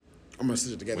I'm gonna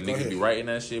sit it together. When niggas be writing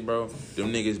that shit, bro,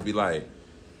 them niggas be like,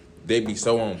 they be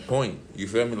so on point. You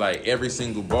feel me? Like every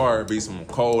single bar be some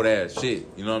cold ass shit.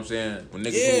 You know what I'm saying? When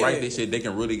niggas who write this shit, they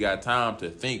can really got time to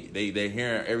think. They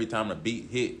hearing every time the beat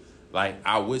hit. Like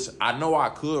I know I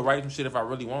could write some shit if I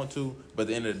really want to, but at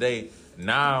the end of the day,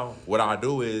 now what I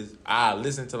do is I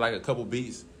listen to like a couple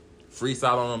beats,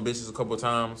 freestyle on them bitches a couple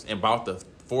times, and about the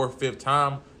 4th, 5th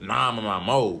time, now I'm in my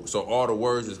mode. So all the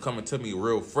words is coming to me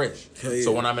real fresh. Yeah.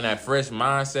 So when I'm in that fresh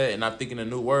mindset and I'm thinking of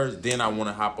new words, then I want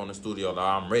to hop on the studio.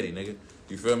 Like, I'm ready, nigga.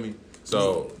 You feel me?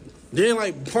 So then,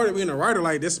 like, part of being a writer,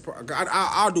 like this,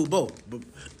 I'll do both.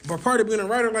 But part of being a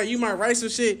writer, like, you might write some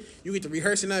shit, you get to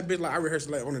rehearsing that bitch. Like, I rehearse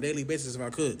like on a daily basis if I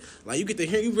could. Like, you get to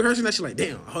hear you rehearsing that shit. Like,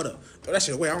 damn, hold up, throw that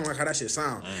shit away. I don't like how that shit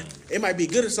sound. It might be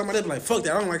good if somebody be like, fuck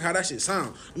that. I don't like how that shit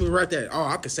sound. Let me write that. Oh,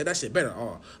 I can say that shit better.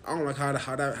 Oh, I don't like how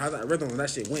that rhythm of that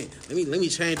shit went. Let me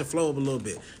change the flow up a little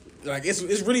bit. Like, it's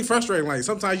really frustrating. Like,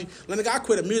 sometimes I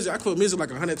quit music like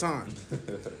 100 times.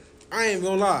 I ain't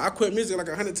gonna lie. I quit music like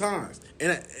 100 times.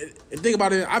 And think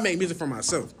about it, I make music for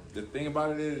myself. The thing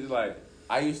about it is like,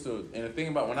 and the thing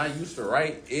about when I used to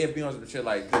write, it'd be on some shit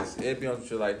like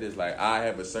this. Like, I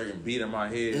have a certain beat in my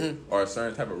head or a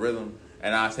certain type of rhythm,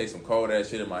 and I say some cold ass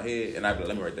shit in my head, and I be like,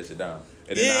 let me write that shit down.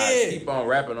 And then I keep on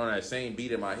rapping on that same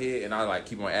beat in my head, and I like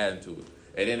keep on adding to it.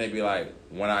 And then they be like,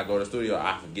 when I go to the studio,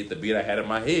 I forget the beat I had in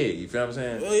my head. You feel what I'm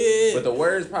saying? Yeah. But the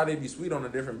words probably be sweet on a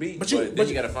different beat. But then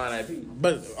you gotta find that beat.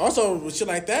 But also with shit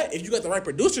like that, if you got the right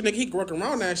producer, nigga, he can work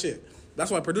around that shit.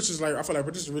 That's why producers I feel like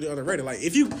producers really underrated. Like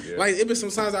if you like, it been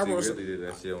sometimes I wrote. Really did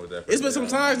that shit with that. It's been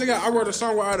sometimes, nigga, I wrote a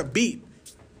song without a beat,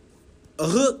 a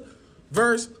hook,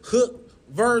 verse.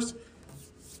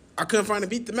 I couldn't find a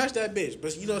beat to match that bitch.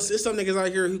 But, you know, there's some niggas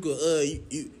out here who could,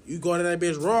 you go into that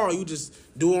bitch raw, you just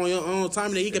do it on your own time,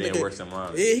 and then he can make it.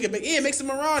 Yeah, he can make some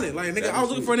around it. Like, nigga, I was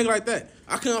looking for a nigga like that.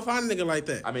 I couldn't find a nigga like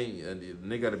that. I mean, a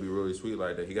nigga gotta be really sweet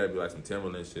like that. He gotta be like some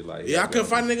Timberland shit. Like, yeah, I couldn't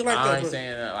find a nigga like that. I ain't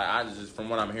saying that. Like, I just, from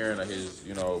what I'm hearing of his,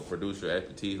 you know, producer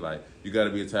expertise, like, you gotta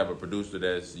be the type of producer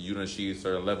that's, you done achieve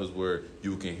certain levels where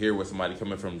you can hear where somebody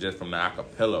coming from just from the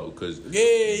acapella. Because the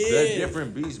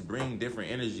different beats bring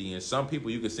different energy. And some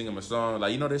people, you can sing them a song,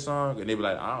 like, you know this song? And they be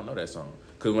like, I don't know that song.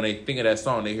 Because when they think of that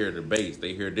song, they hear the bass,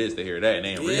 they hear this, they hear that, and they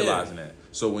ain't realizing that.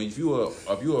 So when if you are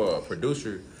a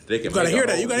producer, they can. You gotta hear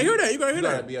that. You gotta hear that. You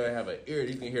gotta be able to have an ear.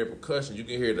 You can hear percussion. You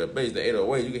can hear the bass, the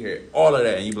 808. You can hear all of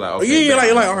that, and you be like, okay. Yeah,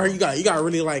 you're like, all right, you gotta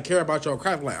really like care about your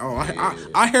craft. Like, oh,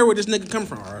 I hear where this nigga come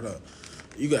from. All right,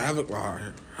 you gotta have it. All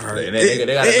right. And they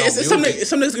gotta know music.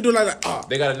 Some niggas can do like, oh.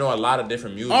 They gotta know a lot of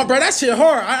different music. Oh, bro, that shit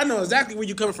hard. I know exactly where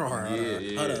you coming from. Hard.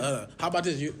 Hold up. How about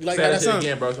this? You like say that shit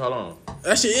again, bro? So hold on.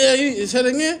 That shit, you said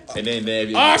it again. And then if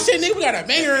you, shit, nigga, we got a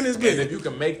banger in this bitch. And if you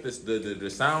can make this the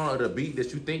sound of the beat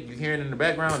that you think you're hearing in the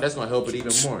background, that's gonna help it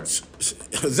even more.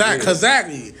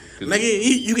 Exactly. Like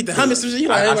you get the humming some shit.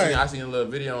 I seen a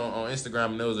little video on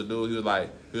Instagram, and there was a dude. He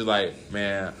was like,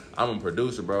 man, I'm a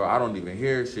producer, bro. I don't even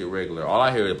hear shit regular. All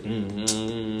I hear is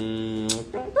and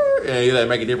he like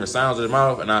making different sounds in his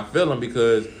mouth, and I feel him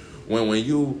because when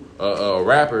you a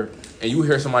rapper and you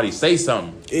hear somebody say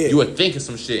something, you would think of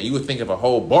some shit. You would think of a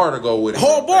whole bar to go with it.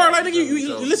 Whole bar, like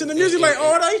you listen to music, like,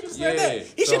 oh, he should have said that.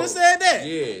 He should have said that.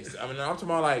 Yes, I mean, I'm talking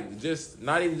about like just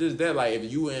not even just that. Like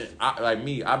if you like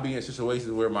me, I be in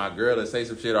situations where my girl will say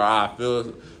some shit, or I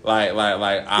feel like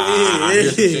I hear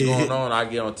some shit going on. I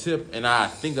get on tip and I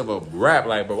think of a rap.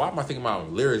 Like, but why am I thinking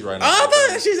about lyrics right now?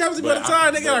 That shit's happening all the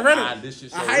time. They got run this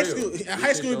shit so high school,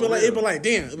 it be like,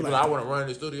 damn. I want to run in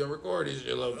the studio and record this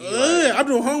shit. I'm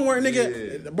doing homework,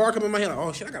 nigga. The bar come in my head like,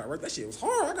 oh shit, I gotta write that shit. It was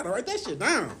hard. I gotta write that shit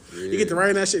down. You get to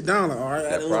writing that shit down, like, all right,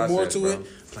 add a little more to it.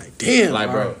 Like, damn. Like,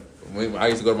 bro, I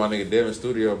used to go to my nigga Devin's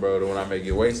studio, bro, the one I make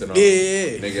Get Wasted on.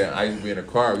 Yeah. Nigga, I used to be in the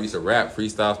car. We used to rap,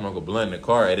 freestyle, smoke a blunt in the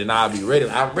car, and then I'd be ready.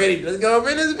 I'm ready. Let's go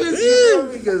in this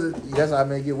bitch. Because that's how I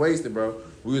make Get Wasted, bro.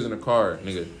 We was in the car,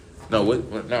 nigga. No,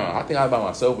 I think I was by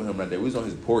myself with him that day. We was on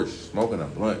his porch smoking a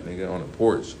blunt, nigga, on the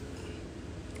porch.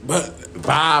 But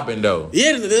vibing though,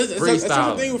 that's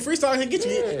the thing with freestyle. Can get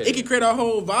you. It can create a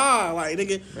whole vibe, like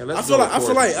nigga. Man, I feel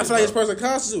like it's person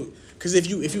constitute. Cause if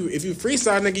you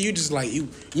freestyle, nigga, you just like you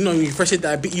know you first hit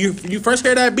that beat. You first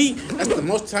hear that beat. That's the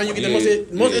most time you get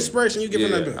the most inspiration you get from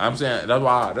that beat. I'm saying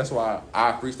that's why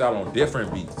I freestyle on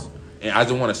different beats. And I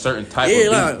just want a certain type of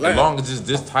beat. As long as it's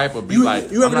this type of beat,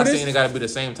 I'm not saying it gotta be the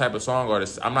same type of song or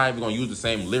I'm not even gonna use the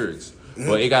same lyrics.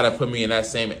 But it gotta put me in that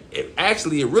same. It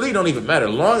really don't even matter.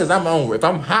 As long as I'm on, if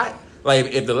I'm hot, like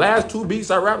if the last two beats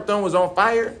I rapped on was on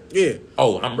fire,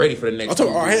 oh, I'm ready for the next.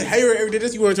 How you ever did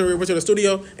this? You went to the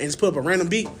studio and just put up a random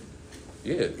beat.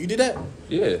 Yeah. You did that?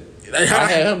 Yeah. I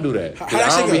had him do that.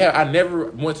 I never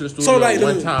went to the studio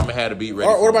one time and had a beat ready.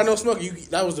 What about No Smoke?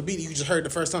 That was the beat you just heard the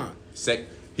first time.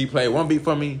 He played one beat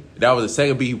for me. That was the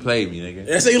second beat he played me, nigga.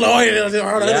 Yeah, so you like, hold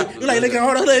on. You like, nigga,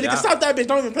 hold on, nigga, stop that bitch.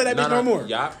 Don't even play that bitch no more.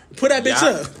 Put that bitch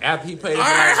up. After he played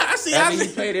it, he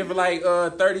played it for like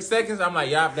 30 seconds. I'm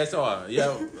like, that's all.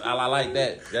 I like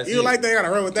that. That's you like that? I gotta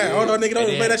run with that. Yeah. Hold on, nigga, don't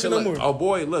even play that shit no more. Oh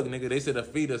boy, look, nigga, they said the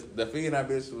feed in that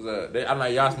bitch was I'm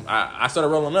like, y'all. I started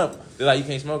rolling up. They're like, you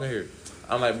can't smoke in here.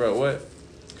 I'm like, bro, what,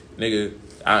 nigga?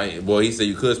 He said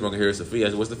you could smoke in here. It's a fee. I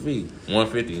said, what's the fee?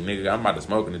 $150, nigga. I'm about to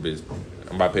smoke in this bitch.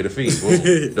 I'm about to pay the fee.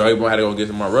 Though he had to go get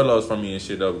some more Rellos from me and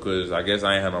shit though, because I guess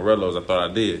I ain't had no Rellos. I thought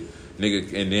I did,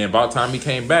 nigga. And then about time he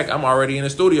came back, I'm already in the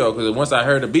studio because once I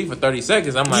heard the beat for 30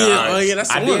 seconds, I'm like,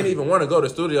 I didn't even want to go to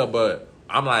the studio, but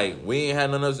I'm like, we ain't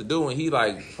had nothing else to do, and he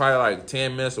like probably like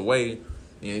 10 minutes away,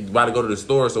 and about to go to the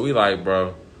store, so we like,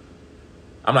 bro.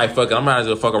 I'm like, fuck it, I might as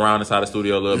well fuck around inside the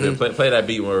studio a little bit, play that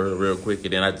beat real quick,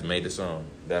 and then I just made the song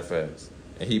that fast.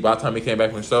 And by the time he came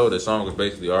back from the store, the song was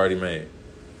basically already made.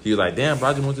 He was like, damn, bro,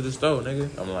 I just went to the store,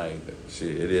 nigga. I'm like,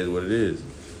 shit, it is what it is.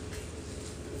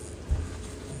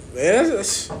 Man,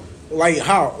 that's like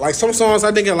how, like some songs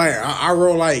I think like I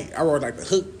wrote like the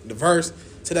hook, the verse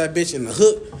to that bitch and the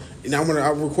hook, and I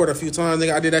recorded a few times,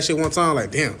 nigga. I did that shit one time, like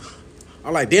damn.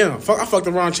 I'm like, damn, I fucked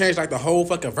around, changed like the whole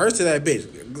fucking verse to that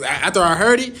bitch. After I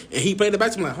heard it and he played it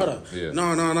back to me, like, hold up,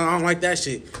 no, I don't like that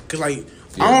shit, cause like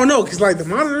I don't know, cause like the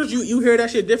monitors, you hear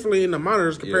that shit differently in the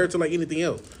monitors compared to like anything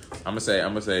else. I'm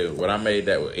gonna say when I made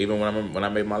that, even when I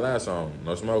made my last song,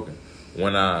 No Smoking,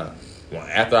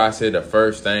 after I said the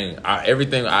first thing,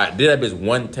 everything I did that bitch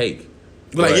one take.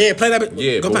 Like, play that bitch.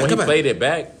 Yeah, but when he played it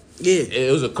back, yeah,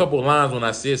 it was a couple of lines when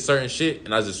I said certain shit,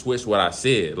 and I just switched what I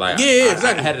said. Like,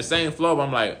 exactly. I had the same flow, but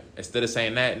I'm like, instead of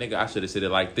saying that, nigga, I should have said it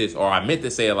like this, or I meant to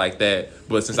say it like that,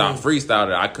 but since I freestyled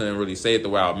it, I couldn't really say it the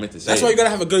way I meant to say it. That's why you gotta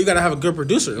have a good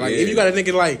producer. Like, if you got a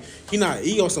nigga like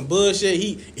he on some bullshit,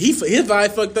 his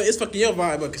vibe fucked up. It's fucking your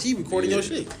vibe, but cause he recording your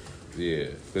shit. Yeah,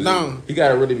 he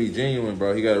gotta really be genuine,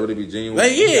 bro. He gotta really be genuine.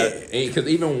 Like, because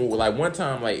even like one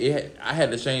time, like I had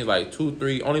to change like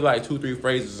 2-3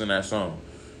 phrases in that song,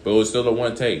 but it was still a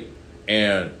one take.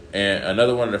 And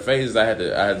another one of the phases I had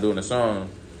to do in the song,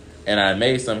 and I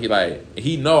made something.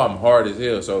 He know I'm hard as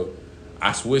hell, so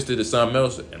I switched it to something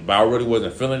else, but I really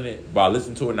wasn't feeling it. But I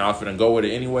listened to it, and I was finna go with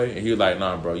it anyway. And he was like,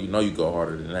 "Nah, bro, you know you go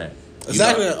harder than that."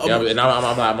 Exactly. And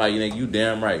I'm like, you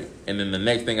damn right. And then the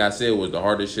next thing I said was the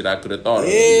hardest shit I could have thought of.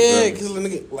 Yeah,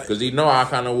 because he know I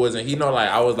kind of wasn't. He know like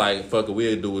I was like, fuck it,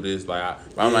 we'll do this. Like,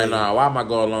 I'm like, nah, why am I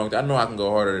going along? I know I can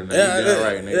go harder than that. You damn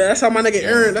right, nigga. Yeah, that's how my nigga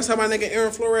Aaron. That's how my nigga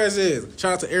Aaron Flores is.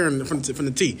 Shout out to Aaron from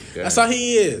the T. Yeah. That's how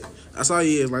he is. Like,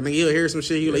 nigga, he'll hear some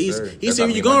shit. He see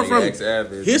where you going from.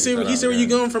 He see where you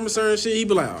going from a certain shit. He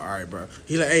be like, all right, bro.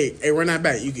 He like, hey, run that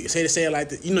back. You can say it like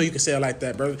that. You know you can say it like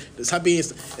that, bro. That's how being.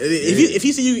 If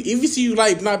he see you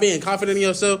like not being confident in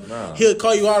yourself, he'll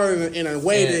call you out in a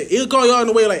way that he'll call you out in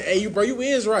a way like, hey, bro, you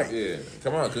is right. Yeah,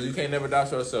 come on, because you can't never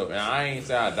doubt yourself. And I ain't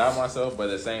say I doubt myself, but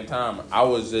at the same time, I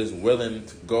was just willing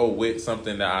to go with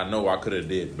something that I know I could have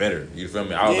did better. You feel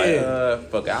me? I was like,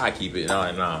 fuck it, I keep it. And I'm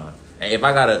like, nah. And if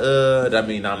I got that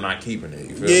means I'm not keeping it.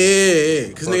 You feel me?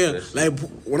 Because nigga, like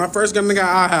when I first got nigga,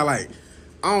 I had like,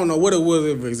 I don't know what it was,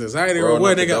 if it was anxiety or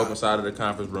what, nigga. Open side of the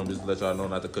conference room, just to let y'all know,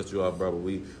 not to cut you off, bro. But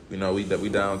we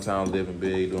downtown living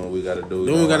big, doing what we gotta do.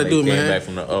 Doing what we gotta do, man. Came back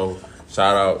from the O.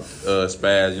 Shout out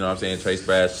Spaz, you know what I'm saying? Trey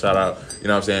Spaz, shout out, you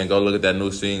know what I'm saying? Go look at that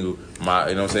new single, you know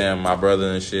what I'm saying? My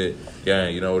brother and shit. Yeah,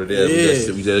 you know what it is.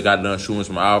 Yeah. We just got done shooting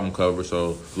some album covers,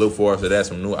 so look forward to that,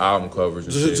 some new album covers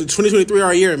and shit. 2023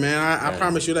 our year, man. I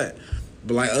promise you that.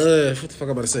 But like, what the fuck I'm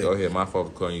about to say? Go ahead, my fault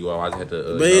for calling you out. I just had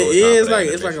to. But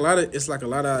it's like a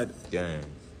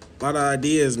lot of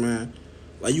ideas, man.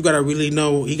 Like you gotta really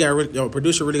know.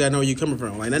 Producer really gotta know where you coming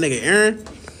from. Like that nigga Aaron,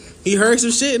 he heard some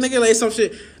shit, nigga. Like some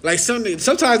shit. Like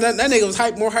sometimes that nigga was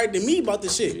more hyped than me about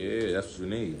this shit. Yeah, that's what you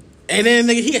need. And then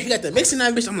nigga, he got the mixing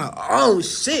that bitch. I'm like, oh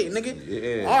shit,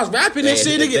 nigga. Yeah. I was rapping this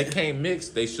shit, nigga. If they can't mix,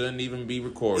 they shouldn't even be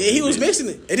recording. Yeah, he was mixing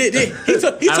it. He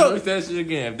told that shit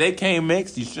again. If they can't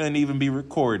mix, you shouldn't even be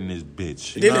recording this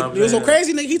bitch. It was so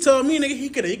crazy, nigga. He told me, nigga, he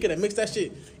could have mixed that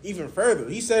shit even further.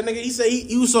 He said, nigga,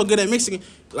 he was so good at mixing,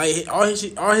 like all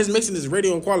his mixing is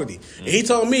radio quality. And he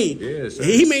told me,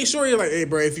 he made sure he like, hey,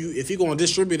 bro, if you gonna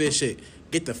distribute this shit,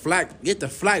 get the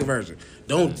FLAC version.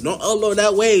 Don't upload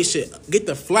that wave shit. Get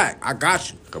the FLAC. I got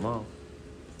you. Come on.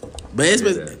 But it's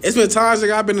been times,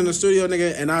 nigga, I've been in the studio,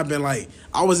 nigga, and I've been like,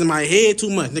 I was in my head too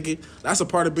much, nigga. That's a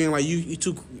part of being like you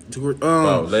too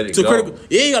let it too go. critical.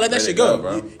 Yeah, you gotta let that shit go.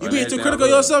 Bro. You being too critical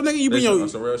of yourself, nigga. You been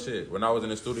some real shit. When I was in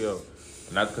the studio,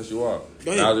 not to cut you off.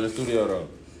 Go ahead. I was in the studio though,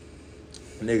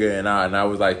 nigga, and I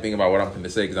was like thinking about what I'm going to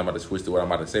say because I'm about to switch to what I'm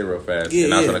about to say real fast. Yeah,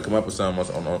 and I was trying to come up with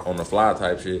something on the fly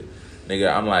type shit.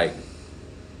 Nigga, I'm like,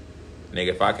 nigga,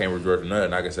 if I can't resort to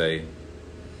nothing, I can say,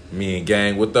 me and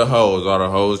gang with the hoes, all the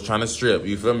hoes trying to strip.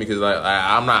 You feel me? Because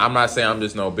I'm not saying I'm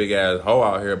just no big ass hoe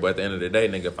out here, but at the end of the day,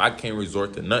 nigga, if I can't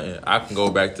resort to nothing, I can go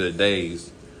back to the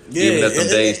days. Yeah, even if them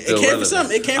days still it came relevant. from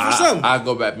something. It came from something. I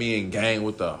go back me and gang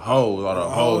with the hoes, all the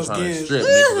hoes trying to strip.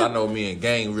 Because I know me and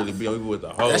gang really be with the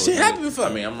hoes. That shit happened before.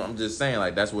 I mean, I'm just saying,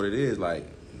 like, that's what it is. Like,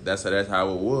 that's how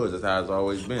it was. That's how it's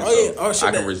always been. Shit,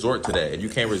 I can resort to that. If you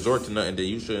can't resort to nothing, then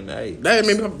you shouldn't. Hey, that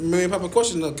made me pop a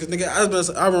question though, because nigga, I've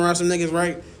been around some niggas,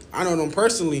 right? I know them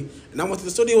personally, and I went to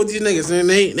the studio with these niggas, and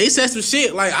they said some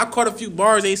shit. Like, I caught a few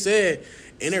bars they said,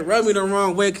 and it rubbed me the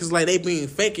wrong way, because, like, they being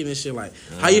faking and shit. Like,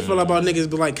 how you feel about niggas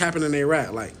be, like, capping in their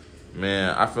rap? Like,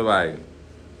 man, I feel like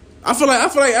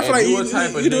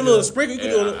you do a little sprinkle. You can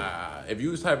do a little. If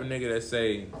you was the type of nigga that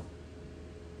say,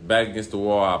 back against the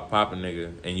wall, I pop a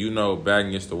nigga, and you know back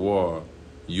against the wall,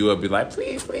 you will be like,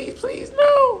 please, please, please,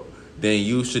 no. Then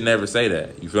you should never say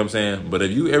that. You feel what I'm saying? But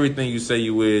if you everything you say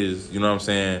you is, you know what I'm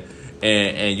saying,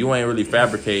 and you ain't really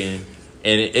fabricating,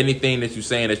 and anything that you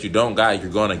saying that you don't got,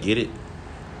 you're gonna get it,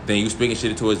 then you speaking shit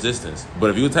into existence.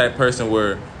 But if you the type of person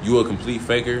where you a complete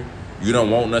faker, you don't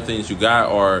want nothing that you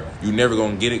got, or you never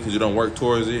gonna get it because you don't work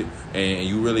towards it, and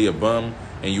you really a bum,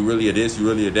 and you really a this, you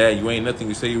really a that, you ain't nothing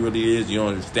you say you really is, you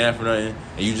don't stand for nothing,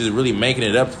 and you just really making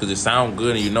it up because it sound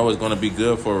good and you know it's gonna be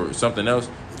good for something else,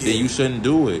 then you shouldn't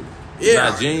do it. It's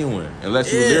not genuine.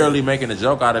 Unless you're literally making a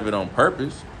joke out of it on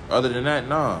purpose. Other than that,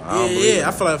 no. I don't believe it. I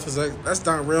feel like that's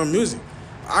not real music.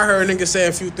 I heard niggas say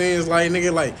a few things like,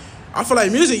 nigga, like, I feel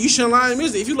like music, you shouldn't lie in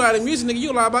music. If you lie in music, nigga,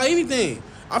 you lie about anything.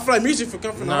 I feel like music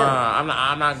come from the heart.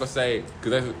 I'm not gonna say,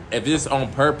 because if it's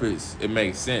on purpose, it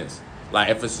makes sense. Like,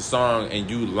 if it's a song and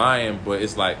you lying, but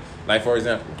it's like for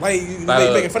example, like you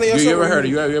making fun of yourself.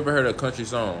 You ever heard a country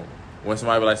song when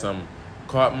somebody be like something,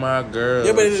 caught my girl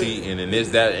cheating and this,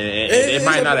 that, and it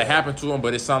might not have happened to him,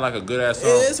 but it sound like a good ass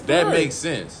song. That makes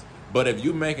sense. But if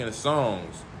you making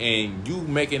songs and you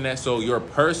making that so your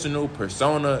personal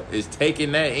persona is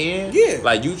taking that in,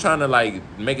 like you trying to like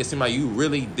make it seem like you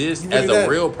really this as a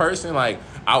real person, like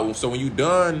so when you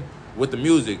done with the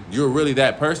music, you're really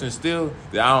that person still.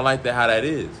 Then I don't like that how that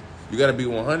is. You gotta be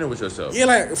 100 with yourself. Yeah,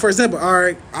 like for example, all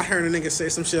right, I heard a nigga say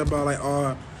some shit about like,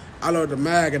 I loaded the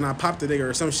mag and I popped the nigga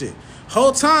or some shit.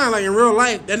 Whole time, like in real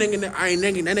life, that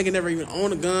nigga never even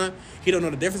owned a gun. He don't know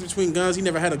the difference between guns. He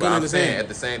never had a gun in his hand. At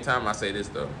the same time, I say this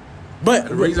though. But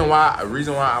the reason why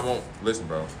I won't listen,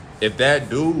 bro. If that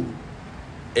dude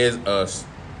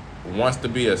wants to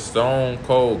be a stone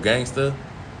cold gangster,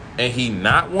 and he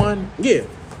not one,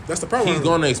 that's the problem. He's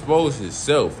gonna expose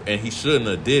himself, and he shouldn't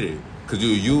have did it because you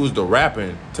use the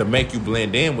rapping to make you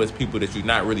blend in with people that you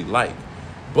not really like.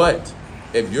 But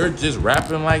if you're just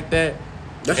rapping like that,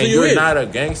 and you're not a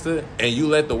gangster, and you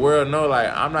let the world know, like,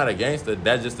 I'm not a gangster,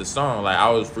 that's just a song. Like, I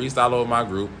was freestyle over my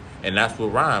group, and that's what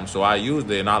rhymes. So I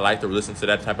used it, and I like to listen to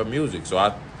that type of music. So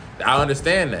I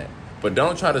understand that. But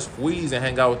don't try to squeeze and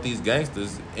hang out with these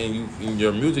gangsters, and you in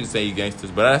your music say you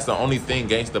gangsters, but that's the only thing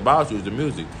gangster about you is the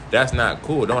music. That's not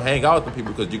cool. Don't hang out with them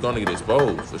people because you're going to get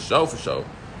exposed, for sure.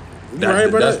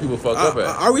 That's people fuck up at.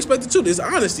 I respect it too. This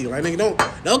honesty, like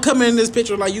nigga, don't come in this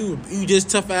picture like you just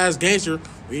tough ass gangster.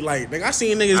 We like, nigga, I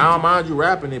seen niggas. I don't mind you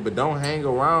rapping it, but don't hang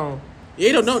around.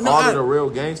 Yeah, no. All of the real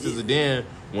gangsters, and then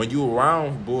when you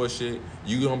around bullshit,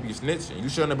 you gonna be snitching. You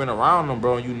shouldn't have been around them,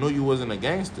 bro. And you knew you wasn't a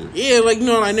gangster. Yeah, like you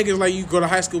know, like niggas, like you go to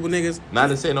high school with niggas. Not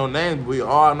to say no names, but we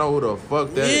all know who the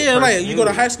fuck that. Yeah, like you go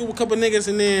to high school with a couple niggas,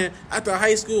 and then after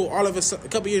high school, all of a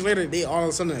couple years later, they all of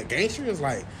a sudden a gangster. It's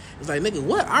like nigga,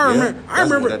 what? I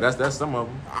remember. That's some of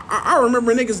them. I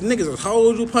remember niggas was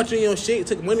hoes you punching your shit,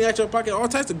 took money out your pocket, all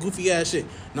types of goofy ass shit.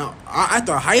 Now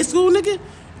after high school, nigga,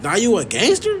 now you a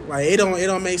gangster? Like it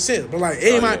don't make sense. But like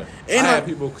I had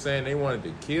people saying they wanted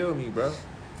to kill me, bro.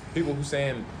 People who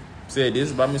said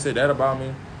this about me, said that about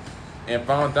me, and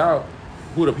found out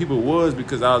who the people was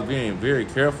because I was being very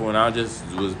careful and I just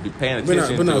was paying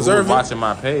attention to who was watching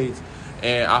my page,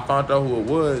 and I found out who it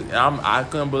was, and I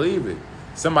couldn't believe it.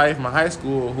 Somebody from high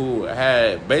school who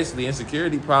had basically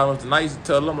insecurity problems, and I used to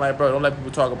tell them like, bro, don't let people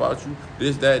talk about you.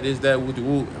 This, that, with the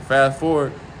woo. Fast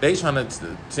forward, they trying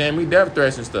to send me death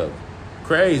threats and stuff.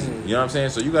 Crazy, you know what I'm saying?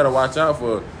 So you got to watch out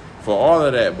for all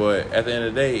of that. But at the end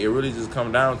of the day, it really just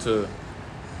comes down to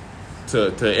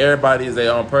everybody is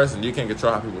their own person. You can't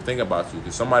control how people think about you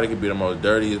because somebody could be the most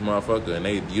dirtiest motherfucker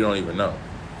and you don't even know.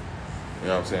 You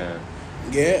know what I'm saying?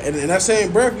 Yeah, and that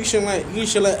same breath, you should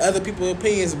let other people's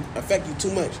opinions affect you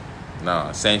too much.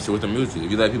 Nah, same shit with the music. If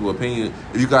you let people opinion,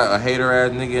 if you got a hater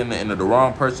ass nigga and the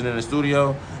wrong person in the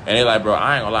studio, and they like, bro,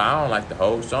 I ain't gonna lie, I don't like the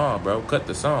whole song, bro. Cut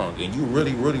the song, and you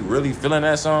really, really, really feeling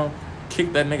that song,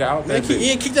 kick that nigga out. That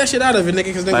yeah, kick that shit out of it,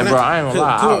 nigga. Cause like, bro, I ain't gonna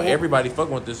lie, everybody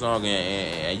fucking with this song,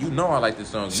 and you know I like this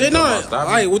song. Shit, no,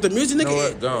 like with the music, nigga, you know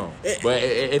what? Gone. But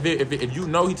if you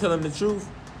know he telling the truth,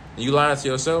 and you lying to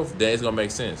yourself, then it's gonna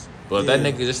make sense. But if that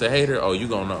nigga just a hater, oh, you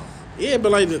gonna know. Yeah,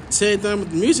 but like the same thing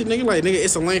with the music, nigga. Like, nigga,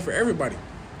 it's a lane for everybody.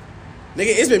 Nigga,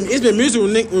 it's been music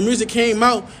when music came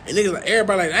out, and niggas like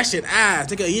everybody like that shit.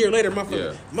 Nigga, a year later,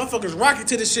 motherfuckers rocking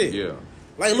to the shit. Yeah,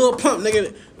 like Lil Pump,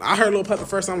 nigga. I heard Lil Pump the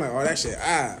first time, I'm like, oh, that shit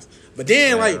ass. But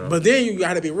then then you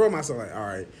gotta be real with myself. Like, all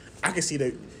right, I can see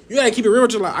that. You gotta keep it real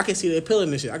with you. Like, I can see the appeal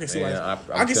in this shit. I can see why.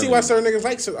 I can see why certain niggas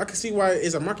like. So I can see why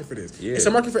it's a market for this. Yeah. It's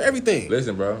a market for everything.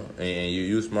 Listen, bro, and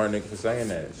you smart nigga for saying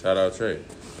that. Shout out Trey.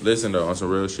 Listen though, on some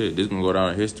real shit, this gonna go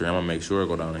down in history. I'm gonna make sure it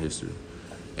go down in history,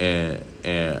 and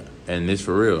this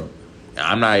for real.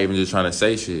 I'm not even just trying to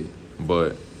say shit,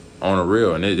 but on a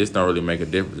real, and this don't really make a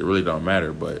difference. It really don't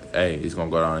matter. But hey, it's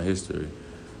gonna go down in history.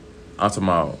 I'm talking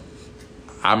about.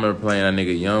 I remember playing that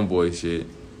nigga Young Boy shit.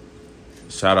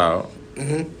 Shout out,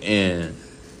 and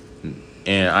I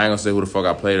ain't gonna say who the fuck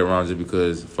I played around just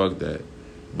because fuck that.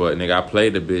 But, nigga, I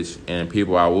played the bitch, and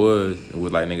people I was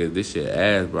like, nigga, this shit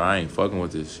ass, bro. I ain't fucking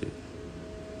with this shit.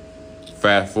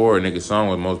 Fast forward, nigga, song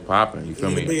was most popping. You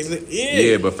feel me?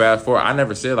 Yeah, but fast forward, I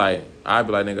never said, like, I'd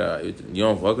be like, nigga, you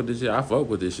don't fuck with this shit? I fuck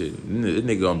with this shit. This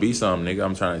nigga gonna be something, nigga.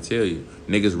 I'm trying to tell you.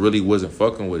 Niggas really wasn't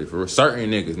fucking with it. For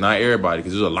certain niggas, not everybody,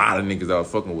 because there's a lot of niggas that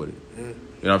was fucking with it. You know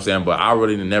what I'm saying? But I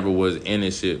really never was in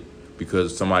this shit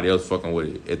because somebody else fucking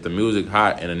with it. If the music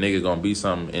hot and a nigga gonna be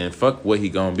something, and fuck what he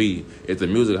gonna be, if the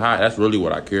music hot, that's really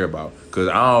what I care about. Because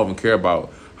I don't even care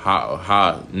about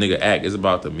how nigga act. It's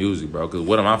about the music, bro. Because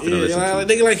what am I finna listen to?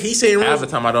 Nigga, like he saying half the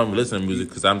time I don't even listen to music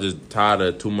because I'm just tired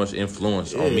of too much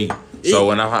influence on me.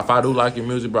 So if I do like your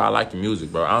music, bro, I like your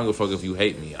music, bro. I don't give a fuck if you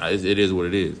hate me. It is what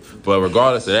it is. But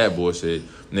regardless of that bullshit,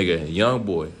 nigga, Young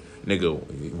Boy, nigga,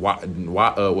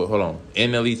 hold on,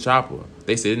 NLE Chopper.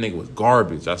 They said this nigga was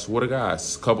garbage. I swear to God,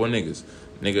 a couple of niggas.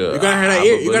 Nigga, you gotta have that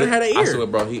ear. You gotta have that ear. I swear,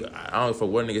 bro. I don't know for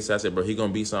what nigga said. I said, bro, he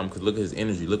gonna be something. Cause look at his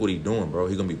energy. Look what he doing, bro.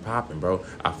 He gonna be popping, bro.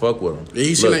 I fuck with him.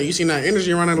 Yeah, you seen that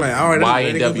energy running like all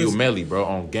right. YNW Melly, bro,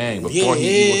 on Gang before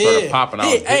he even started popping. I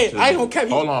ain't gonna cap.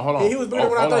 Hold on. He was better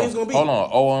when I thought he was gonna be. Hold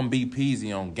on, OMB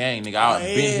Peasy on Gang, nigga. I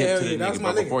been hip to the nigga,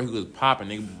 bro, before he was popping,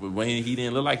 nigga. When he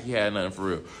didn't look like he had nothing for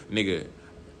real, nigga.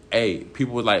 Hey,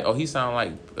 people was like, oh, he sound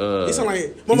like he sound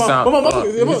like he sound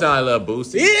like Lil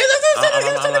Boosie. Yeah, that's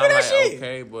that shit.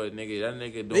 Okay, but nigga, that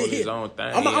nigga doing his own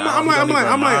thing. I'm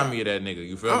like me of that nigga.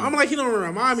 You feel me? I'm like, he don't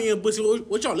remind me of Boosie.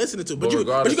 What y'all listening to? But you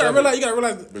gotta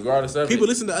realize, regardless of people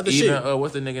listen to other shit. Even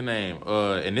what's the nigga name?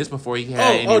 And this before he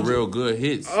had any real good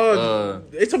hits.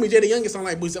 They told me Jada Young sound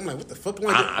like Boosie. I'm like, what the fuck?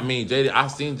 I mean, I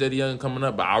seen Jada Young coming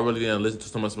up, but I really didn't listen to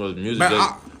so much of his music.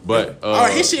 But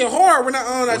his shit hard when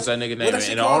what's that nigga name?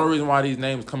 And the only reason why these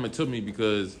names coming to me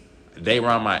because they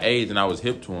around my age and I was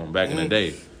hip to him back in the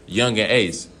day. Young and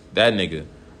Ace, that nigga.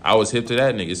 I was hip to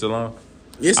that nigga. Salon.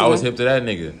 Yes, I was hip to that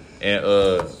nigga. And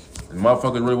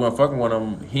motherfuckers really wasn't fucking with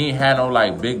him. He ain't had no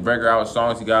like big breaker out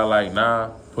songs. He got like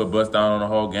put Bust Down on the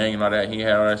whole gang and all that. He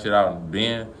had all that shit out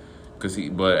then.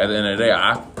 But at the end of the day,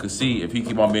 I could see if he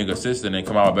keep on being consistent and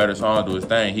come out with better songs, do his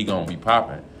thing, he gonna be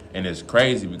popping. And it's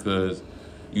crazy because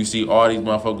you see all these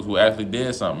motherfuckers who actually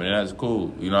did something, and that's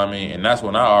cool. You know what I mean? And that's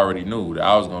when I already knew that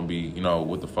I was going to be, you know,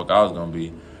 what the fuck I was going to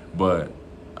be. But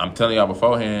I'm telling y'all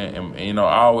beforehand, and, you know,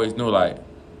 I always knew, like,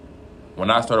 when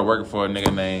I started working for a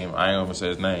nigga named, I ain't gonna say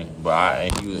his name,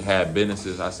 but he had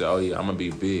businesses, I said, oh, yeah, I'm going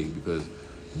to be big because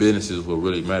businesses will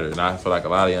really matter. And I feel like a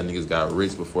lot of young niggas got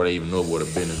rich before they even knew what a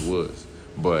business was.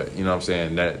 But, you know what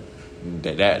I'm saying,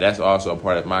 that's also a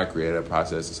part of my creative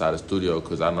process inside the studio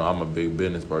because I know I'm a big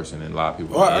business person and a lot of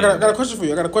people. I got a question for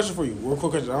you. Real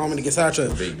quick, I don't mean to get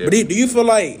sidetracked. But do you feel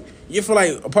like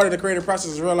a part of the creative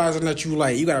process is realizing that you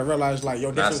gotta realize like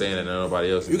your difference? Not saying that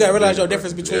nobody else. You gotta realize your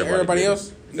difference between everybody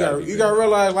else. You gotta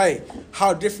realize like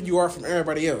how different you are from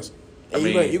everybody else. And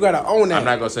you gotta own that. I'm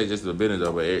not gonna say just the business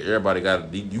though, but everybody gotta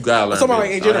learn business.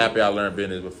 Like I'm happy I learned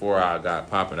business before I got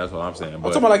popping. That's what I'm saying. I'm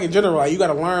talking about like in general. Like, you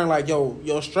gotta learn like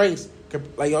your strengths.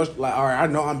 Like all right, I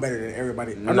know I'm better than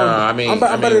everybody. I'm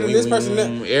better than this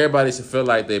person. Everybody should feel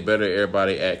like they better than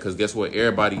everybody at. Because guess what?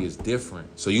 Everybody is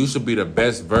different. So you should be the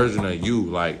best version of you.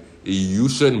 Like you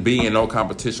shouldn't be in no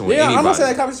competition with anybody. I'm not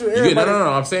saying competition with everybody.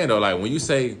 No. I'm saying though, like when you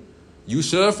say. You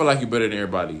should feel like you're better than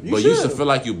everybody. You should feel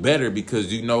like you're better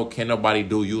because you know can't nobody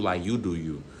do you like you do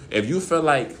you. If you feel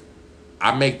like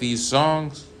I make these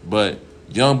songs, but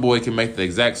Young Boy can make the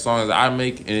exact songs I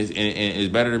make and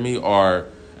it's better than me, or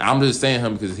I'm just saying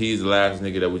him because he's the last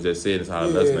nigga that we just said inside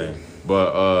of Dust name.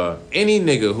 But any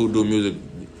nigga who do music,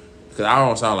 because I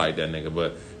don't sound like that nigga,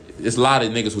 but it's a lot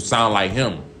of niggas who sound like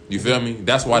him. You feel me?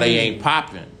 That's why they ain't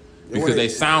popping. Because they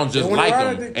sound just like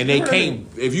him. And they can't,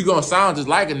 if you gonna sound just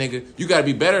like a nigga, you gotta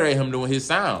be better at him doing his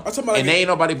sound. And there ain't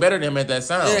nobody better than him at that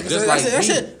sound. Yeah, just like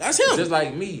me. That's him. Just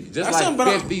like me. Just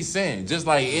like 50 Cent. Just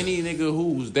like any nigga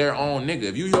who's their own nigga.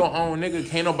 If you your own nigga,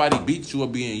 can't nobody beat you or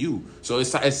being you. So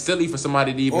it's silly for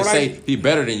somebody to even say he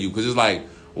better than you. Because it's like,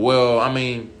 well, I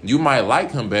mean, you might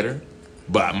like him better.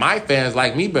 But my fans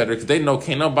like me better because they know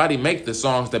can't nobody make the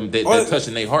songs that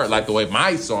touching their heart like the way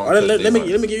my songs. Let me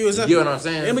give you an example. You know what I'm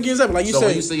saying? Let me give you an example. Like you said,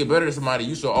 when you say you're better than somebody,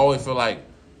 you should always feel like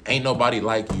ain't nobody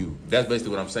like you. That's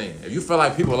basically what I'm saying. If you feel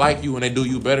like people like you and they do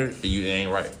you better, then you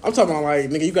ain't right. I'm talking about like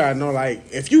nigga, you gotta know like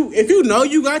if you know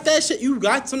you got that shit, you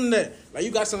got something that. Like,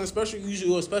 you got something special,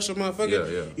 you a special motherfucker.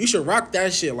 Yeah. You should rock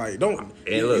that shit. Like, you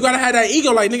gotta have that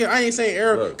ego. Like, nigga, I ain't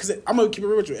saying because I'm gonna keep it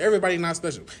real with you. Everybody not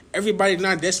special. Everybody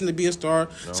not destined to be a star.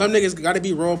 No. Some niggas gotta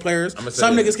be role players.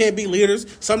 Some niggas can't be leaders.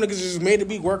 Some niggas just made to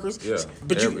be workers. Yeah.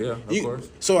 But of course.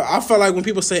 So I feel like when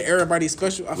people say everybody's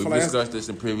special, I feel like we discussed this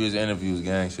in previous interviews,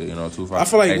 gang shit. You know, I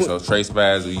feel like so Trey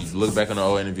Spaz. We look back on the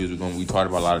old interviews. We talked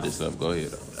about a lot of this stuff. Go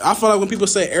ahead. Though. I feel like when people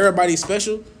say everybody's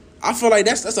special. I feel like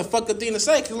that's a fucked up thing to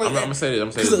say. Cause like, I'm gonna say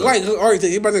this. Like,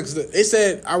 it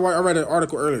said, I read an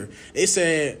article earlier. It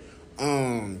said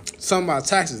something about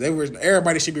taxes.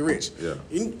 Everybody should be rich. Yeah.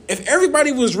 If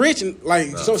everybody was rich and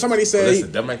so somebody said,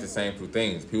 listen, that makes the same two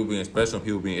things. People being special,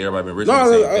 and everybody being rich. No,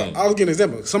 the same thing. I was getting an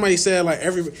example. Somebody said like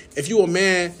if you a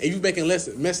man, if you making less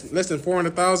than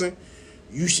 400,000.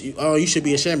 You should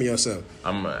be ashamed of yourself.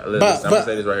 I'm gonna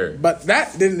say this right here. But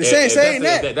that didn't saying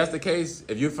that. If that's the case,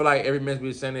 if you feel like every man should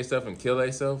be ashamed of themselves and kill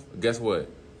themselves, guess what?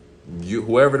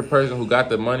 Whoever the person who got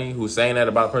the money, who's saying that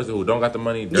about a person who don't got the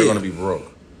money, they're gonna be broke.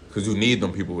 Because you need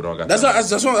them people who don't got. That's what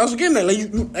I was getting at. Like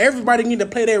everybody need to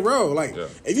play their role. Like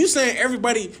if you saying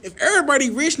if everybody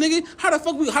rich, nigga, how the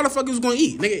fuck is gonna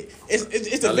eat, nigga? It's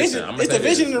the vision. It's the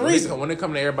vision and the reason. When it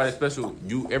comes to everybody special,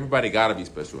 everybody gotta be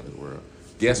special in this world.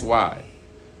 Guess why?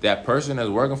 That person that's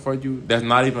working for you, that's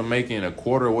not even making a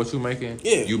quarter of what you making,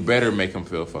 you better make him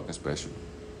feel fucking special.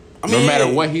 No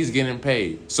matter what he's getting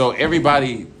paid. So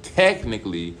everybody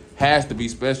technically has to be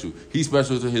special. He's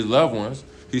special to his loved ones.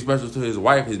 He's special to his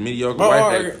wife, his mediocre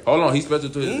wife. He's special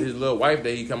to his little wife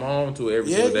that he come home to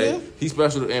every single day. He's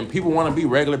special, and people want to be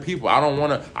regular people. I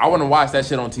want to watch that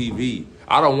shit on TV.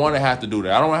 I don't want to have to do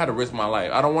that. I don't want to have to risk my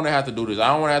life. I don't want to have to do this. I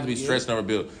don't want to have to be stressed and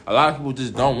overbuilt. A lot of people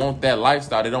just don't want that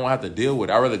lifestyle. They don't have to deal with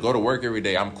it. I'd rather go to work every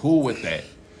day. I'm cool with that.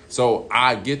 So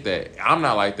I get that. I'm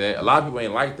not like that. A lot of people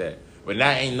ain't like that. But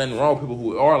that ain't nothing wrong with people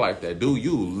who are like that. Do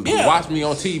you watch me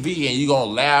on TV and you gonna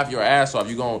laugh your ass off?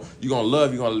 You gonna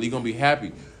love. You gonna be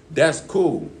happy. That's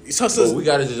cool. But we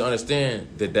gotta just understand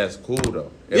that that's cool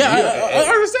though. I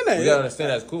understand that. We gotta understand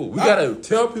that's cool. We gotta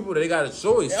tell people that they got a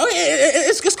choice.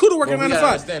 It's cool to work at 9 to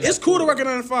 5. It's cool to work at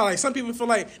 9 to 5. Like some people feel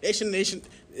like they shouldn't.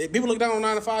 People look down on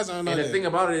 9 to 5s. And the thing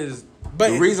about it is,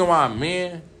 the reason why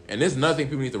men, and this is nothing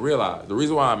people need to realize. The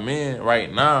reason why men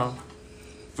right now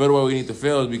feel the way we need to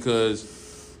feel is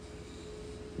because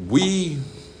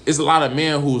it's a lot of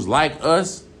men who's like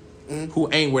us who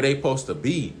ain't where they supposed to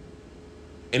be.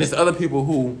 And it's other people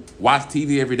who watch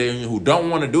TV every day and who don't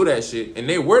want to do that shit, and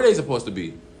they're where they supposed to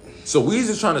be. So we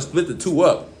just trying to split the two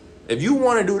up. If you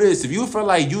want to do this, if you feel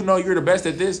like you know you're the best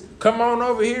at this, come on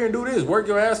over here and do this. Work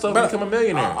your ass off and become a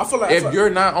millionaire. I feel like if you're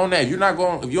not on that, if you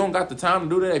don't got the time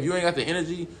to do that, if you ain't got the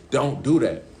energy, don't do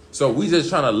that. So we just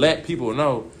trying to let people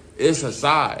know it's a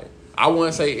side. I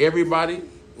wouldn't say everybody,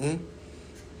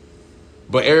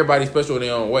 but everybody's special in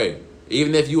their own way.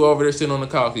 Even if you over there sitting on the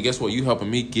couch, guess what? You helping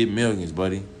me get millions,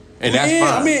 buddy. And that's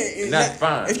fine. I mean, that's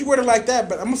fine. If you word it like that,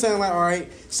 but I'm saying like, all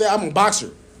right, say I'm a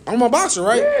boxer. I'm a boxer,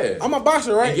 right? Yeah. I'm a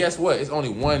boxer, right? And guess what? It's only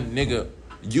one nigga,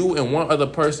 you and one other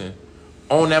person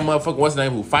on that motherfucker, what's the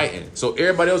name, who fighting. So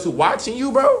everybody else who watching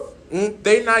you, bro,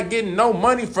 they not getting no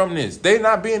money from this. They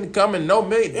not becoming no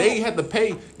million. They have to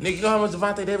pay. Nigga, you know how much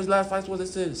Devontae Davis' last fight was? They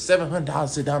said $700 to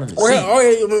sit down in the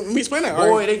seat. Let me explain that.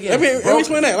 Boy, they get let me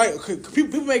explain that. Like,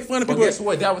 people make fun of people. But guess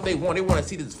what? That's what they want. They want to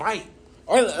see this fight.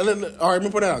 All right, let me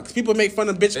put that out. Because people make fun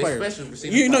of bitch players.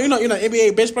 You know,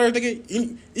 NBA bitch players.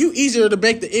 Nigga, you easier to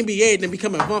make the NBA than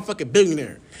become a motherfucking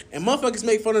billionaire. And motherfuckers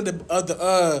make fun of the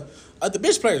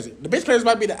bitch players. The bitch players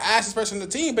might be the assest person on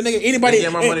the team, but nigga, anybody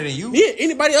get more money than you. Yeah,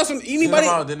 anybody else. Anybody.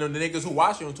 Then the niggas who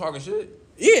watch you and talking shit.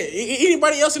 Yeah,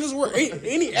 anybody else in this world,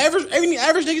 any average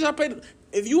niggas I played.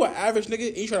 If you an average nigga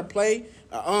and you try to play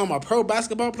a pro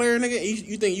basketball player, nigga, and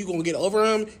you think you gonna get over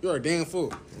him, you're a damn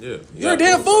fool. Yeah, you're a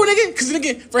damn fool, nigga. Because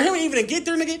nigga, for him even to get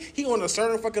there, nigga, he on a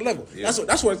certain fucking level. Yeah.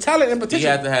 That's what talent and potential.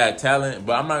 He have to have talent,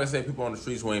 but I'm not gonna say people on the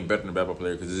streets who ain't better than a basketball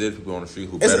player because there's people on the street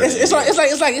who better. It's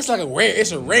like a rare.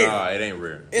 It's a rare. Nah, it ain't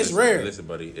rare. It's rare. Listen,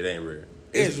 buddy, it ain't rare.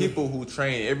 It's people who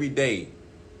train every day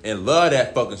and love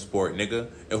that fucking sport, nigga,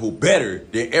 and who better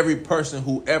than every person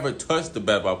who ever touched the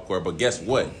basketball court. But guess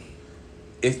what?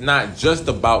 It's not just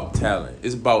about talent.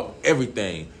 It's about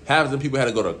everything. Half of the people had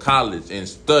to go to college and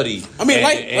study. I mean,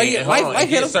 and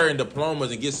get certain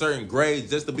diplomas and get certain grades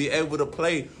just to be able to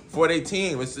play for their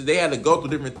team. They had to go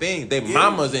through different things. Their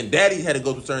mamas and daddies had to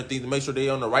go through certain things to make sure they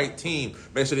on the right team.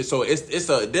 Make sure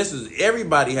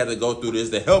everybody had to go through this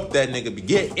to help that nigga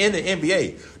get in the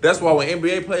NBA. That's why when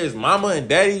NBA players, mama and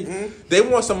daddy, they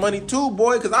want some money too,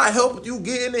 boy, because I helped you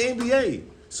get in the NBA.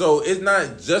 So it's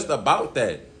not just about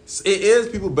that. It is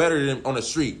people better than on the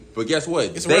street, but guess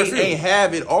what? They ain't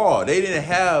have it all. They didn't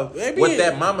have what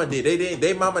that mama did.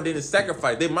 They mama didn't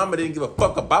sacrifice. Their mama didn't give a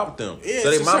fuck about them. Yeah,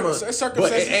 so they mama,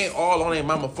 but it ain't all on their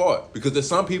mama fault because there's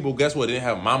some people. Guess what? They didn't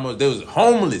have mamas. They was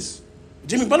homeless.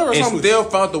 Jimmy Butler was homeless. Still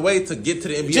found the way to get to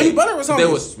the NBA. Jimmy Butler was homeless.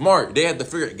 They was smart. They had to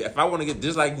figure. If I want to get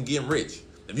just like getting rich.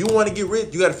 If you want to get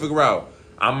rich, you got to figure out.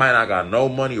 I might not got no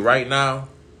money right now.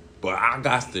 But I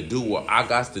got to do what I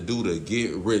got to do to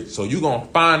get rich. So you going to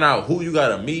find out who you got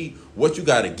to meet, what you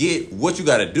got to get, what you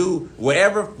got to do.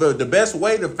 Whatever, the best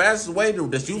way, the fastest way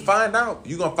that you find out,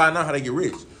 you're going to find out how to get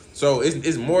rich. So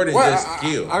it's more than just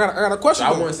skill. I got a question.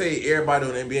 So I wouldn't say everybody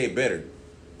on the NBA better.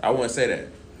 I wouldn't say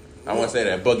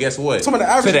that. But guess what? To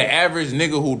the average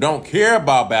nigga who don't care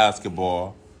about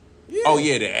basketball, yeah. Oh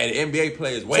yeah, the NBA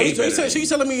players way better. So you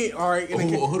telling me, all right,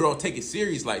 who don't take it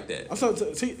serious like that? Because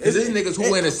these niggas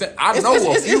who in a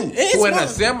few who in the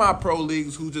semi-pro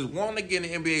leagues who just want to get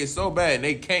in the NBA so bad and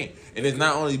they can't, and it's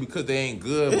not only because they ain't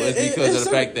good, but it's because of the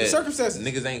fact that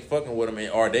niggas ain't fucking with them,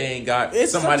 or they ain't got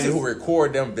somebody who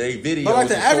record them their videos. But like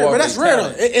the average, but that's rare though.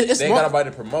 They ain't got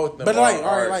nobody to promote them, but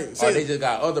or they just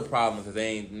got other problems that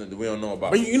we don't know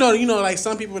about. But you know, like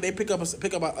some people they pick up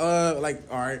like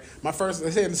all right, my first.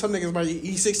 They say some niggas.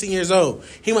 He's 16 years old.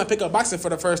 He might pick up boxing for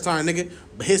the first time, nigga.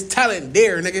 But his talent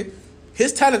there, nigga.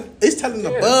 His talent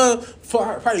above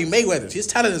for probably Mayweather's. His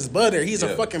talent is above there. He's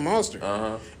a fucking monster.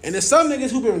 And there's some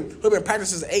niggas who been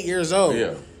practicing since 8 years old.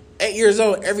 Yeah. 8 years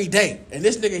old every day. And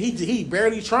this nigga, he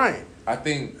barely trying.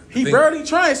 Barely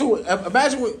trying. So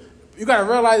imagine what you gotta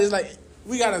realize is like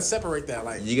we gotta separate that.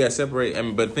 Like you gotta separate.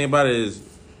 But the thing about it is,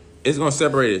 it's gonna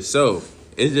separate itself.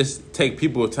 It just take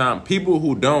people time. People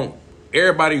who don't.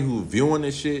 Everybody who viewing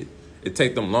this shit, it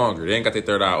take them longer. They ain't got their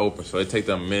third eye open, so it take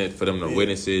them a minute for them to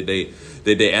witness it.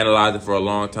 They analyze it for a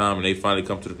long time, and they finally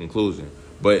come to the conclusion.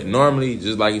 But normally,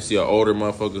 just like you see an older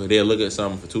motherfucker, they'll look at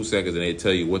something for 2 seconds, and they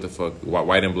tell you what the fuck,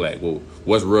 white and black, well,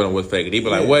 what's real and what's fake. And they be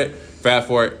like, what? Fast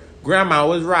forward, grandma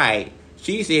was right.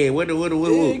 She said, what.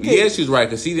 Yeah, she's right,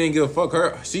 because she didn't give a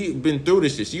fuck. She been through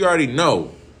this shit. She already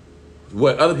know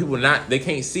what other people they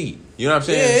can't see. You know what I'm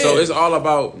saying? Yeah. So it's all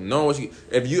about knowing what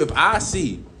if I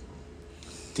see,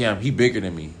 damn, he bigger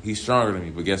than me, he's stronger than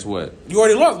me, but guess what? You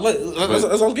already lost.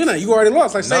 That's what I'm getting at. You already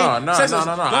lost. Like no.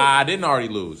 I didn't already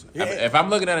lose. Yeah. If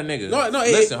I'm looking at a nigga,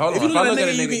 listen, hold on. If I look at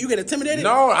a nigga, you get intimidated.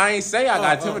 No, I ain't say I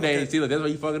got intimidated. Okay. That's why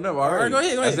you fucking up already. All right, go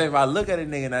ahead. I say if I look at a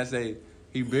nigga and I say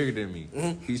he bigger than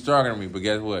me, he's stronger than me, but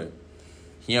guess what?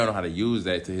 He don't know how to use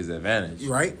that to his advantage.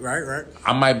 Right.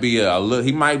 I might be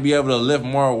he might be able to lift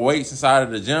more weights inside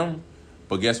of the gym,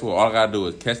 but guess what? All I gotta do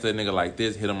is catch that nigga like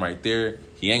this, hit him right there.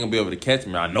 He ain't gonna be able to catch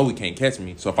me. I know he can't catch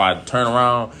me. So if I turn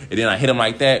around and then I hit him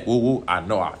like that, I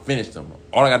know I finished him.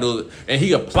 All I gotta do is, and he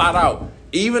can plot out.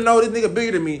 Even though this nigga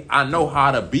bigger than me, I know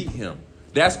how to beat him.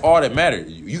 That's all that matters.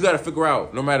 You gotta figure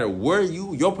out, no matter where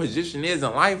your position is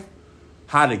in life,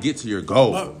 how to get to your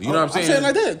goal. You know what I'm saying? I'm saying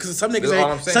like that because some niggas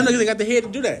ain't got the head to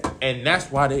do that. And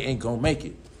that's why they ain't gonna make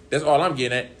it. That's all I'm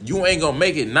getting at. You ain't gonna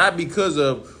make it, not because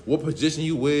of what position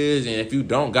you is and if you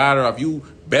don't got it or if you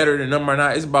better than them or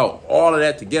not. It's about all of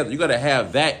that together. You gotta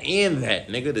have that and that,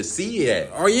 nigga, to see that.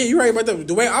 Oh yeah, you're right about that.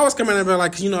 The way I was coming at it,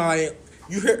 like, you know, like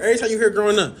you hear every time you hear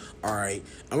growing up, all right,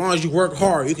 as long as you work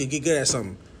hard, you can get good at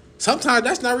something. Sometimes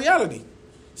that's not reality.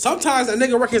 Sometimes that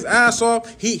nigga work his ass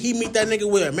off. He meet that nigga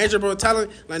with a measurable talent.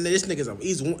 Like, this nigga's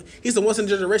he's a once in a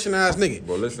generation ass nigga.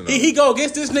 But listen, he go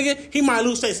against this nigga. He might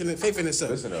lose faith in himself.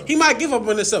 Listen, he might give up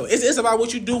on himself. It's about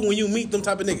what you do when you meet them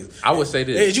type of niggas. I would say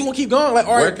this: you want to keep going, like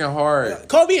working hard.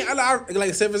 Kobe and Allen,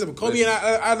 like for example, Kobe and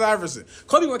Allen Iverson.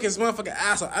 Kobe worked his motherfucking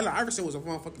ass off. Allen Iverson was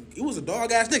a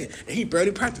dog ass nigga, and he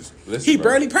barely practiced. Listen, bro.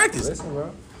 Barely practiced. Listen,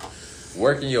 bro.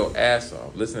 Working your ass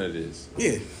off. Listen to this.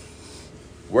 Yeah.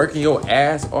 Working your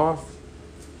ass off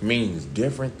means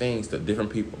different things to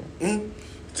different people. Mm-hmm.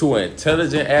 To an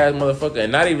intelligent ass motherfucker,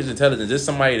 and not even just intelligent, just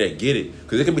somebody that get it.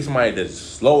 Because it could be somebody that's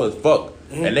slow as fuck,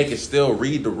 and they can still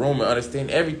read the room and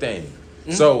understand everything.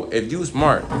 Mm-hmm. So if you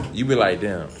smart, you be like,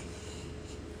 damn,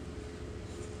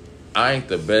 I ain't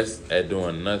the best at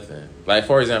doing nothing. Like,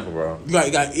 for example, bro.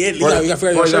 You got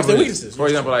weaknesses. For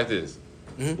example, like this.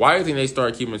 Mm-hmm. Why do you think they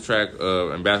start keeping track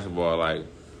of in basketball, like,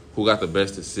 who got the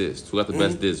best assist, who got the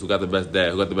best this, who got the best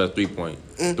that, who got the best 3-point?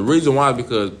 Mm-hmm. The reason why is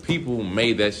because people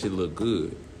made that shit look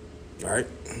good. Right.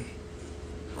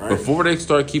 Before they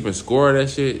start keeping score of that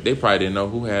shit, they probably didn't know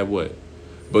who had what.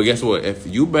 But guess what? If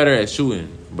you better at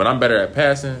shooting, but I'm better at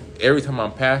passing, every time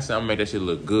I'm passing, I'm gonna make that shit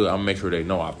look good. I'm gonna make sure they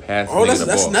know I passed the ball.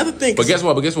 That's another thing. But guess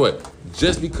what?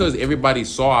 Just because everybody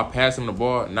saw I passed him the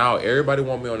ball, now everybody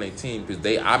want me on their team because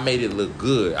I made it look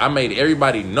good. I made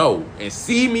everybody know and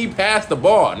see me pass the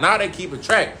ball. Now they keep a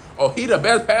track. Oh, he the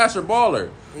best passer baller.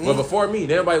 Mm-hmm. But before me,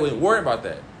 everybody wasn't worried about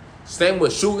that. Same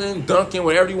with shooting, dunking,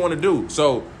 whatever you want to do.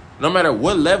 So no matter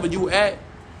what level you at,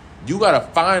 you gotta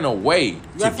find a way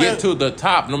to get to the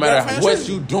top. No matter what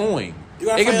you doing,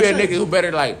 it can be a nigga who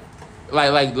better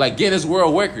like Guinness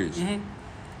World Records. Mm-hmm.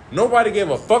 Nobody gave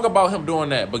a fuck about him doing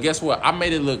that. But guess what? I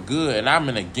made it look good, and I'm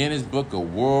in the Guinness Book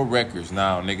of World Records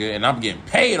now, nigga, and I'm getting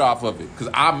paid off of it because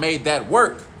I made that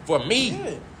work for me.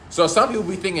 Yeah. So some people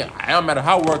be thinking, no matter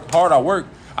how hard I work,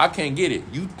 I can't get it.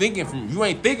 You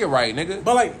ain't thinking right, nigga.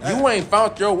 But like, you ain't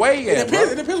found your way yet. It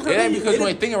depends. It ain't because you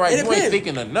ain't thinking right. You ain't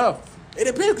thinking enough. It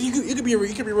depends. You could be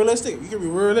realistic. You could be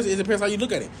realistic. It depends how you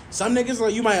look at it. Some niggas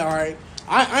like you might all right.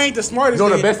 I ain't the smartest. You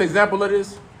know the best example of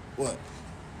this? What?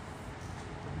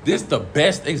 This the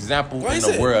best example in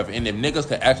the world, and if niggas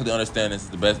can actually understand this, is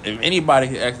the best. If anybody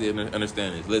can actually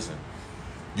understand this, listen.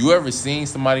 You ever seen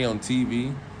somebody on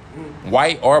TV,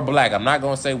 white or black? I'm not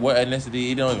gonna say what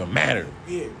ethnicity. It don't even matter.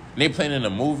 Yeah. They playing in a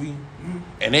movie,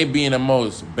 and they being the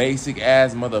most basic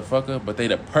ass motherfucker, but they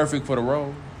the perfect for the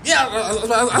role. Yeah.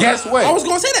 Guess what? I was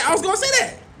gonna say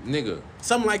that. Nigga.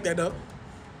 Something like that though.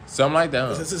 Something like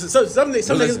that, huh? Some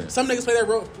niggas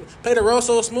play that role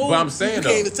so smooth. But I'm saying you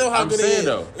can't even tell how good it is.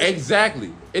 Though,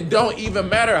 exactly. It don't even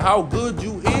matter how good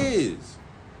you is.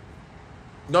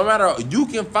 No matter, you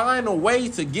can find a way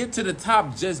to get to the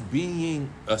top just being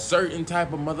a certain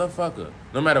type of motherfucker.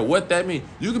 No matter what that means.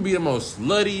 You can be the most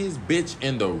sluttiest bitch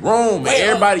in the room. And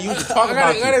everybody used to talk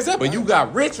about you. But you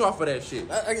got rich off of that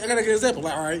shit. I got a good example.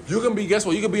 Like, all right. You can be, guess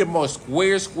what? You can be the most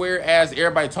square ass.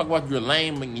 Everybody talk about you're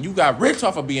lame. And you got rich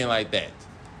off of being like that.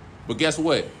 But guess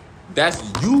what?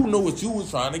 You know what you was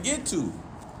trying to get to.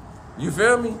 You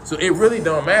feel me? So it really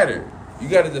don't matter. You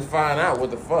got to just find out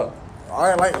what the fuck. All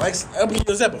right, like I'll be an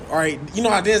example. All right, you know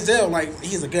how Denzel, like,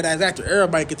 he's a good ass actor.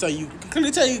 Everybody can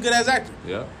clearly tell you he's a good ass actor.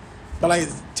 Yeah. But like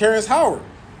Terrence Howard,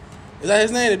 is that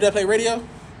his name? Did that play radio?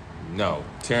 No,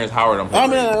 Terrence Howard.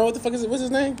 What the fuck is it? What's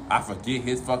his name? I forget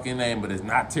his fucking name, but it's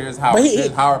not Terrence Howard.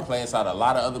 Terrence Howard played inside a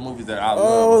lot of other movies that I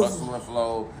love. Hustle and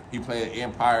Flow. He played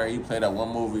Empire. He played that one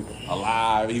movie,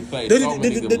 Alive. He played so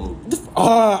many good movies.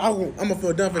 I'm gonna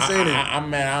feel dumb for saying it. I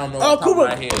don't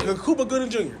know. Cuba Gooding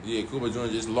Jr. Yeah, Cuba Jr.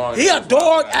 just long. He a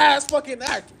dog ass fucking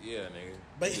actor. Yeah, nigga.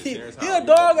 But he a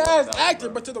dog ass actor,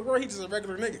 but to the world he's just a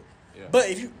regular nigga. Yeah. But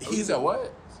if he's a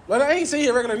what? Well, I ain't saying he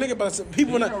a regular nigga, but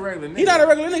people not a regular nigga. He not a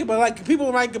regular nigga, but like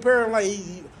people might compare him like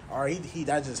he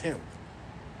that's just him.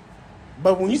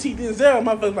 But when you see Denzel,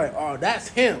 motherfuckers like, oh, that's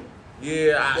him.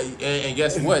 Yeah, and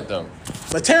guess what though?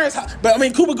 But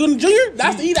Cuba Gooding Jr.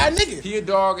 That's that nigga. He a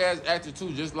dog ass actor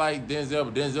too, just like Denzel.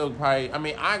 But Denzel probably, I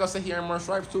ain't gonna say he earned more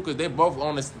stripes too, because they both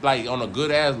on this on a good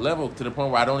ass level to the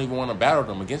point where I don't even want to battle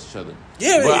them against each other.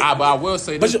 Yeah, but I will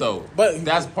say this though. But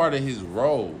that's part of his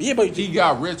role. Yeah, but he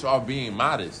got rich off being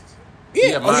modest.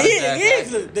 Yeah,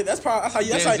 that's how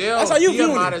you view him.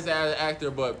 He a modest ass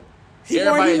actor, but he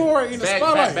more in the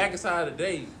spotlight. Back inside of the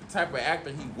day, the type of actor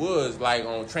he was, like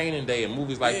on Training Day and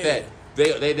movies like that.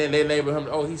 They label him,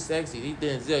 oh, he's sexy, he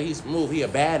Denzel, he's smooth, he a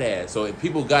badass. So if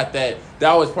people got that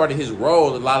was part of his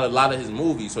role, a lot of his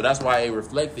movies. So that's why it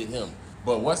reflected him.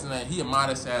 But what's the name? He a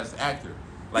modest ass actor.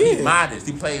 Like he's modest.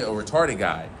 He played a retarded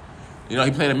guy. You know,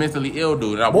 he played a mentally ill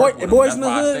dude. And I work with him. That's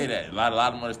why I say that. A lot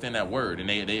of them understand that word, and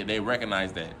they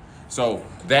recognize that. So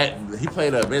that he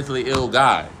played a mentally ill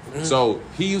guy. Mm-hmm. So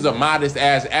he's a modest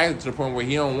ass actor to the point where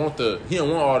he don't want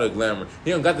all the glamour.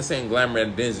 He don't got the same glamour as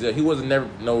Denzel. He wasn't never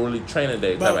really Training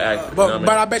Day type of actor. But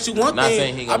I bet you one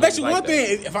thing. If it's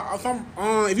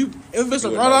a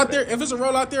role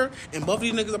out there, and both of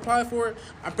these niggas apply for it,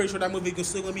 I'm pretty sure that movie is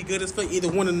still gonna be good as fuck.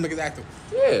 Either one of them niggas acting.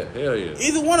 Yeah, hell yeah.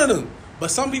 Either one of them. But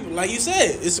some people, like you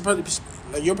said, it's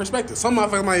like your perspective. Some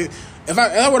motherfuckers might, if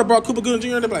I would have brought Cuba Gooding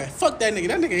Jr., they'd be like, fuck that nigga.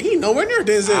 That nigga, he nowhere near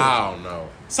Denzel. I don't know.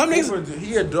 Some niggas,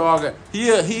 he a dog.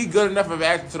 He good enough of an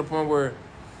actor to the point where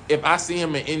if I see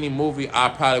him in any movie, I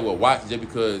probably would watch it just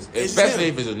because, especially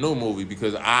if it's a new movie,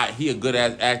 because he a good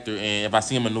ass actor, and if I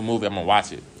see him in a new movie, I'm gonna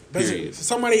watch it. Period.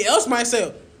 Somebody else might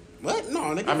say, what? No,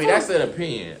 nigga. I mean, that's an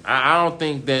opinion. I don't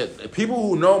think that people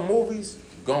who know movies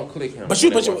gonna click him. But you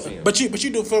do film.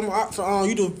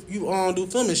 You do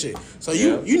film and shit. So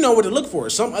you know what to look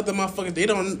for. Some other motherfuckers they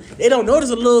don't notice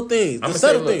the little things, the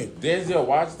subtle things. Denzel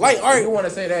Washington. Like, all right, you want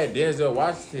to say that Denzel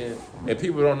Washington, if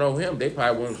people don't know him, they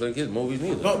probably wouldn't click his movies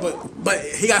neither. But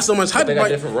he got so much hype. They got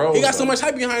different roles. He got so much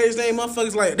hype behind his name.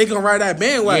 Motherfuckers like they gonna ride that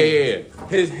bandwagon. Yeah.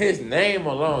 His name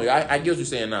alone. I get what you're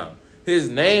saying now. His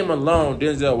name alone,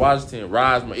 Denzel Washington,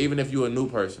 rides even if you're a new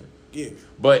person. Yeah.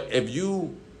 But if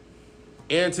you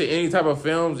into any type of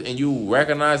films and you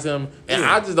recognize him, and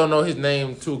I just don't know his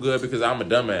name too good because I'm a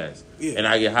dumbass and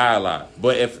I get high a lot.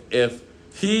 But if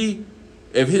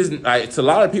his like, to a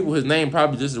lot of people his name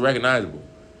probably just as recognizable,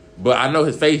 but I know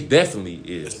his face definitely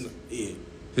is. Yeah.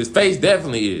 His face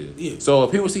definitely is. Yeah. So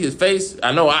if people see his face,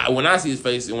 I know when I see his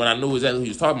face and when I knew exactly who he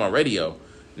was talking about radio,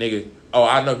 nigga, oh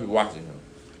I know people watching him.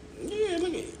 Yeah,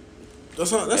 look at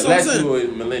that's what I'm Unless saying. you a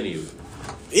millennial.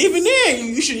 Even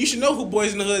then, you should know who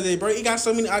Boys in the Hood is, bro. He got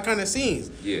so many iconic scenes.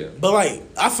 Yeah. But like,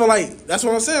 I feel like that's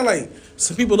what I'm saying. Like,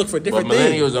 some people look for different but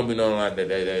millennials things. don't be knowing like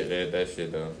that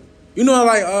shit though. You know,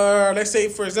 like let's say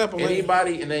for example,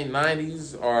 anybody in their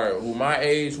 90s or who my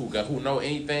age who know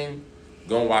anything,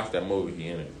 gonna watch that movie he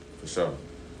in it for sure.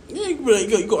 Yeah,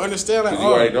 you go understand like you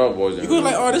already know Boys in the Hood. You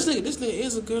go like, this nigga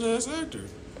is a good ass actor.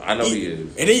 I know he is.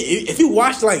 And if you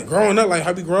watch like growing up, like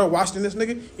how we grew up watching this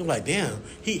nigga, you're like, damn,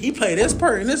 he played this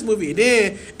part in this movie. And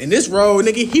then in this role,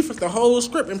 nigga, he flipped the whole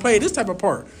script and played this type of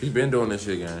part. He been doing this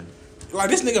shit, gang. Like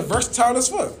this nigga versatile as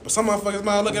fuck. But some motherfuckers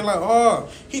might looking like, oh,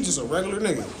 he just a regular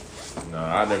nigga. No,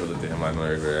 I never looked at him like no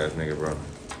regular ass nigga, bro.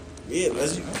 Yeah,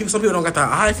 some people don't got the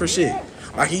eye for shit.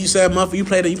 Like you said, motherfucker, you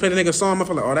played the nigga song,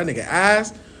 motherfucker, like, oh, that nigga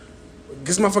ass.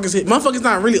 Cause motherfuckers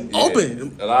not really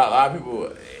open. A lot of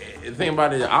people. The thing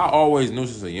about it, I always knew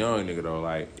since a young nigga though,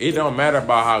 like it don't matter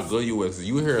about how good you is.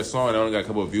 You hear a song that only got a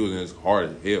couple of views and it's hard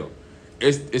as hell.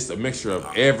 It's a mixture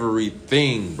of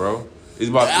everything, bro. It's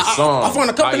about the song. I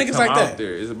found a couple niggas like that.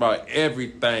 There. It's about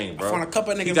everything, bro. I found a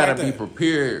couple niggas like that. You gotta be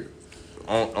prepared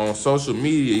on social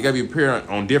media. You gotta be prepared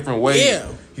on different ways.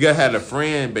 Yeah. You gotta have a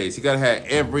friend base. You gotta have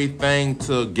everything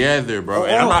together, bro.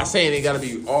 And I'm not saying it gotta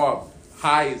be all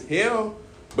high as hell.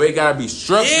 But it gotta be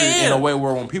structured in a way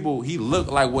where when people he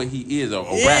look like what he is, a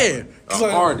rapper, an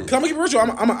artist. Cause I'm gonna keep it real.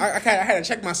 I had to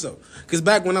check myself. Cause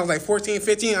back when I was like 14,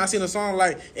 15, I seen a song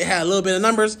like it had a little bit of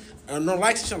numbers, no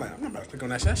likes and shit. I'm like, I'm not about to click on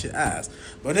that shit. That shit ass.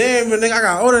 But then when I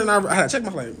got older and I had to check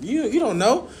myself, like you don't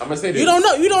know. I'm gonna say this. You don't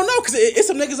know. Cause it's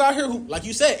some niggas out here who, like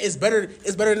you said, it's better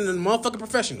than the motherfucking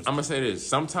professionals. I'm gonna say this.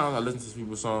 Sometimes I listen to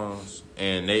people's songs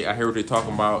and I hear what they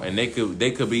talking about, and they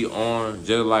could be on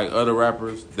just like other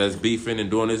rappers that's beefing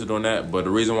and doing this and doing that. But the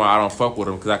reason why I don't fuck with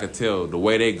them, because I could tell the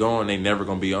way they going, they never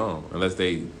gonna be on unless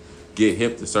they get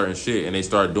hip to certain shit and they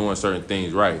start doing certain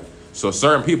things right. So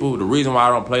certain people, the reason why I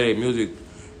don't play their music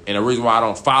and the reason why I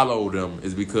don't follow them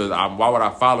is because why would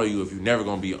I follow you if you're never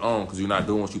gonna be on because you're not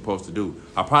doing what you're supposed to do?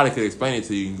 I probably could explain it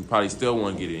to you and you probably still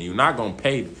won't get it. And you're not gonna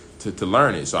pay to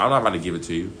learn it. So I'm not about to give it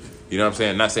to you. You know what I'm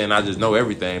saying? Not saying I just know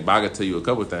everything, but I can tell you a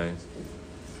couple things.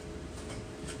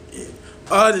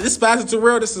 This is Faster to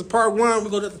Real. This is part 1. We're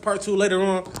going to do part 2 later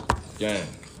on. Gang.